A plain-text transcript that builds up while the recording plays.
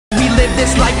live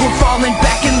this life, we're falling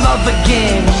back in love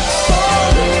again.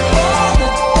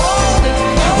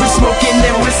 We're smoking,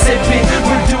 then we're sipping,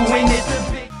 we're doing it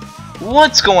the big.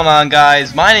 What's going on,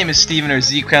 guys? My name is Steven, or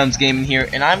zCrownsgaming here,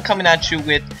 and I'm coming at you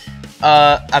with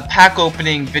a pack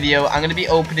opening video. I'm gonna be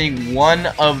opening one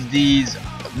of these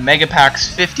mega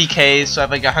packs, 50k, so I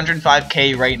have like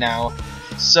 105k right now.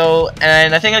 So,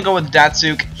 and I think I'll go with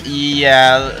Datsuk.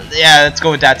 Yeah, let's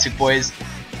go with Datsuk, boys.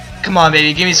 Come on,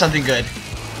 baby, give me something good.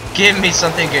 Give me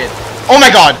something good. Oh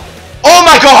my god! Oh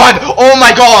my god! Oh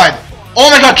my god! Oh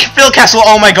my god, Phil Kessel,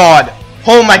 oh my god!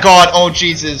 Oh my god, oh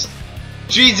Jesus.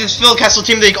 Jesus, Phil Kessel,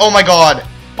 Team League, oh my god.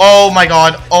 Oh my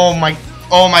god, oh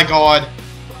my god.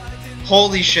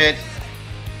 Holy shit.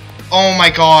 Oh my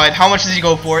god, how much does he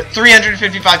go for?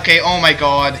 355k, oh my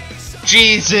god.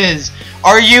 Jesus,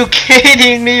 are you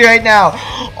kidding me right now?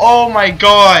 Oh my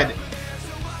god.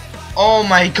 Oh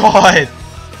my god.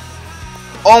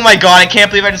 Oh my god, I can't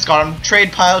believe I just got him.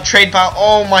 Trade pile,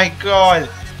 oh my god.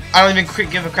 I don't even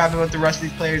give a crap about the rest of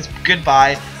these players.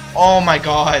 Goodbye. Oh my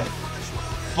god.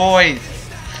 Boys,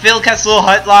 Phil Kessel,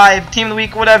 Hut Live, Team of the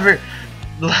Week, whatever.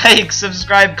 Like,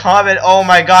 subscribe, comment. Oh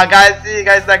my god, guys. See you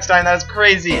guys next time. That was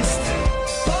crazy.